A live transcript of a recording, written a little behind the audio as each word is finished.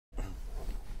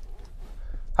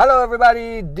Hello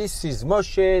everybody, this is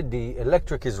Moshe, the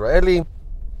Electric Israeli,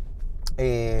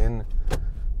 and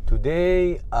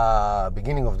today,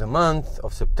 beginning of the month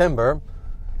of September,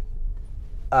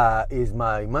 is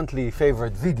my monthly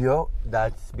favorite video.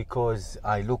 That's because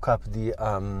I look up the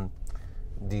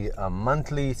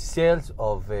monthly sales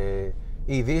of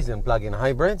EVs and plug-in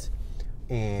hybrids,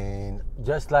 and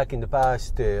just like in the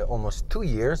past almost 2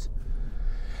 years,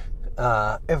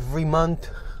 every month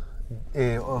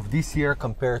of this year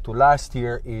compared to last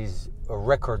year is a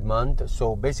record month.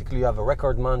 So basically you have a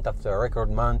record month after a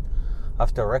record month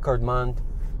after a record month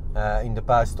in the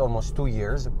past almost 2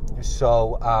 years.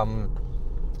 So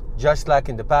just like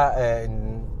in the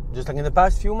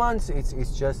past few months,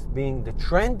 it's just being the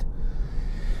trend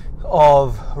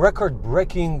of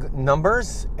record-breaking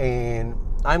numbers. And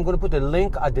I'm going to put a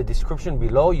link at the description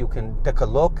below. You can take a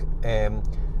look.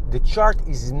 The chart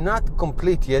is not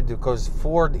complete yet because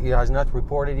Ford has not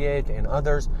reported yet and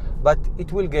others, but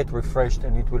it will get refreshed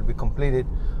and it will be completed.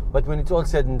 But when it's all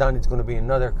said and done, it's going to be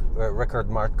another record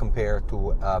mark compared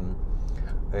to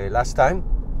last time.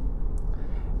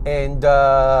 And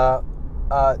the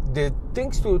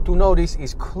things to notice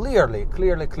is clearly,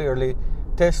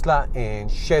 Tesla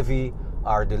and Chevy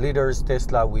are the leaders.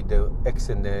 Tesla with the X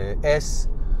and the S.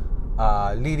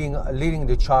 Leading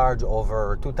the charge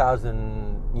over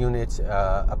 2,000 units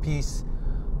a piece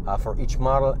for each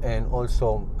model, and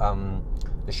also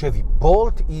the Chevy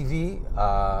Bolt EV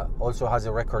also has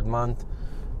a record month.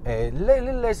 A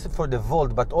little less for the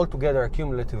Volt, but altogether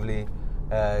cumulatively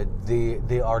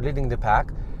they are leading the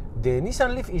pack. The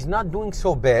Nissan Leaf is not doing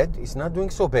so bad. It's not doing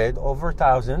so bad, over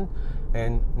 1,000,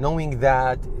 and knowing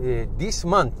that this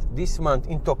month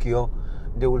in Tokyo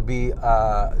there will be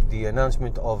the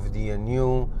announcement of the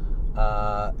new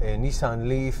Nissan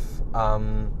Leaf,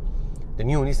 the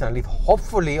new Nissan Leaf.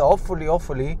 Hopefully,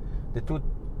 the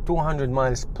 200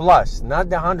 miles plus, not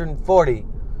the 140.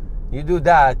 You do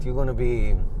that, you're going to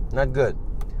be not good.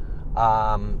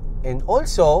 And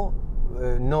also,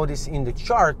 notice in the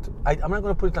chart, I'm not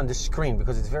going to put it on the screen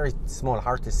because it's very small,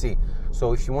 hard to see.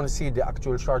 So if you want to see the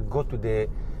actual chart, go to the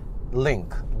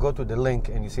link,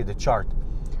 and you see the chart.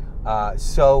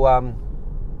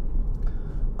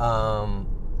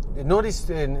 Notice,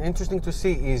 and interesting to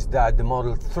see, is that the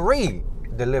Model 3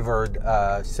 delivered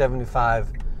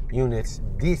 75 units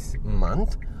this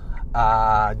month.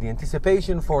 The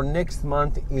anticipation for next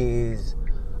month is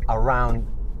around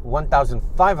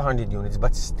 1,500 units,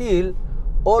 but still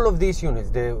all of these units,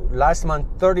 the last month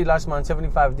 30, last month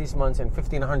 75 this month, and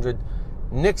 1,500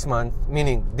 next month,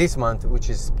 meaning this month, which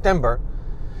is September,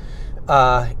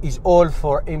 is all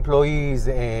for employees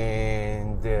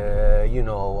and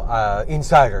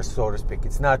insiders, so to speak.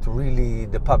 It's not really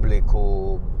the public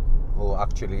who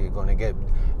actually going to get,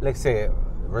 let's say,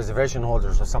 reservation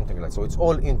holders or something like that. So it's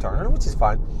all internal, which is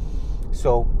fine.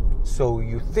 So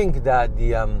you think that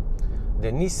the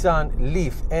Nissan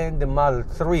Leaf and the Model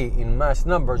 3 in mass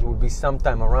numbers will be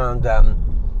sometime around I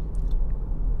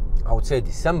would say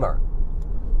December,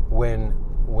 when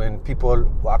people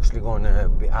are actually going to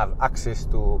have access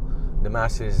to the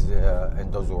masses,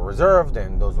 and those who are reserved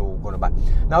and those who are going to buy.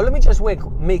 Now let me just make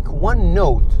one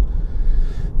note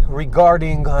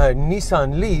regarding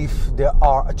Nissan Leaf. There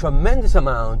are a tremendous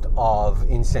amount of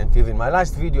incentive. In my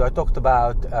last video I talked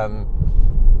about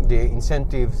the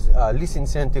incentives, lease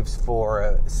incentives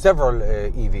for several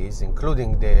EVs,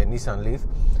 including the Nissan Leaf.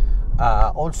 I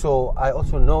also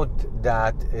note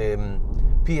that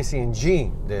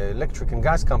PSE&G, the electric and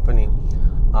gas company,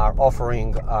 are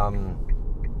offering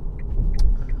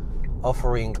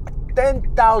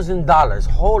 $10,000.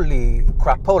 Holy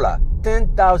crapola!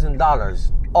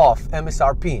 $10,000 off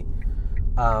MSRP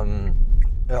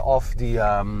off the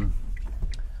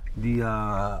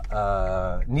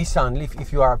Nissan Leaf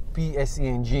if you are a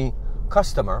PSE&G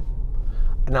customer.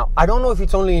 Now I don't know if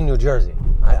it's only in New Jersey.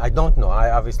 I don't know.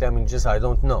 I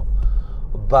don't know.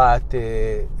 But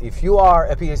if you are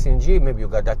a PSE&G, maybe you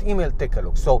got that email, take a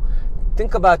look. So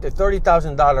think about a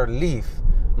 $30,000 Leaf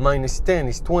minus 10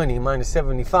 is 20, minus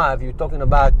 75, you're talking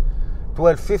about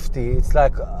 $1,250. It's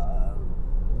like,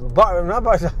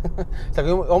 it's like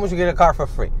almost you get a car for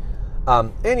free.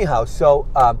 Anyhow, so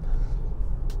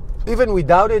even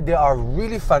without it, there are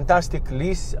really fantastic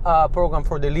lease program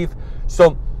for the Leaf.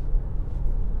 So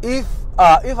if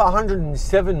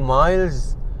 107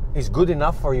 miles is good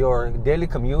enough for your daily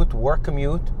commute, work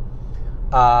commute,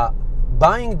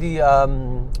 buying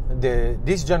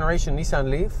this generation Nissan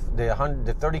Leaf,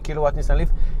 the 30 kilowatt Nissan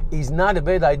Leaf, is not a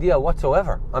bad idea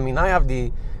whatsoever. I mean, I have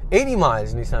the 80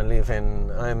 miles Nissan Leaf, and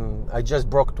I just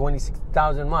broke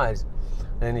 26,000 miles,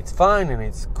 and it's fine, and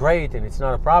it's great, and it's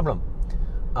not a problem.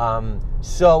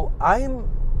 So I'm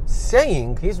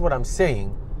saying, here's what I'm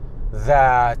saying,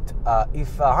 that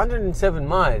if 107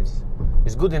 miles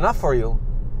is good enough for you,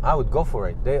 I would go for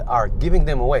it. They are giving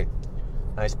them away,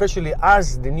 especially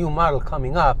as the new model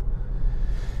coming up.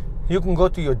 You can go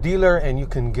to your dealer and you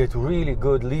can get really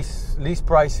good lease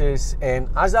prices. And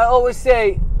as I always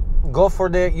say, go for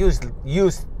the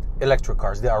used electric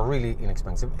cars. They are really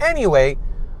inexpensive. Anyway,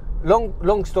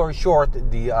 long story short,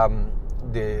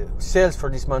 the sales for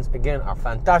this month again are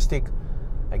fantastic.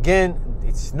 Again,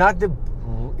 it's not the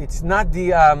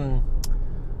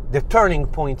turning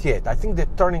point yet. I think the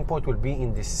turning point will be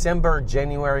in December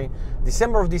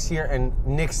of this year and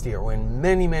next year, when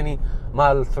many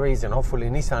Model 3s and hopefully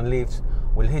Nissan Leafs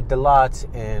will hit the lots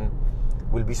and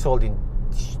will be sold in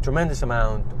tremendous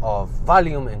amount of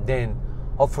volume, and then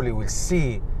hopefully we'll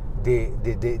see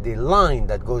the line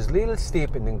that goes a little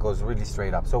steep and then goes really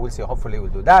straight up. So we'll see. Hopefully we'll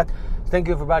do that. Thank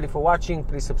you everybody for watching.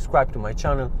 Please subscribe to my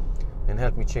channel and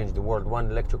help me change the world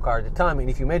one electric car at a time. And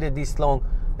if you made it this long,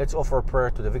 let's offer a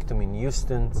prayer to the victim in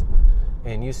Houston,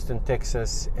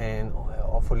 Texas, and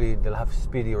hopefully they'll have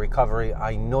speedy recovery.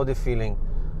 I know the feeling.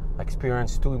 I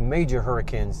experienced 2 major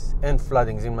hurricanes and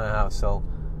floodings in my house, so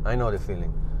I know the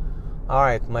feeling. All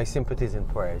right, my sympathies and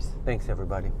prayers. Thanks,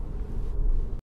 everybody.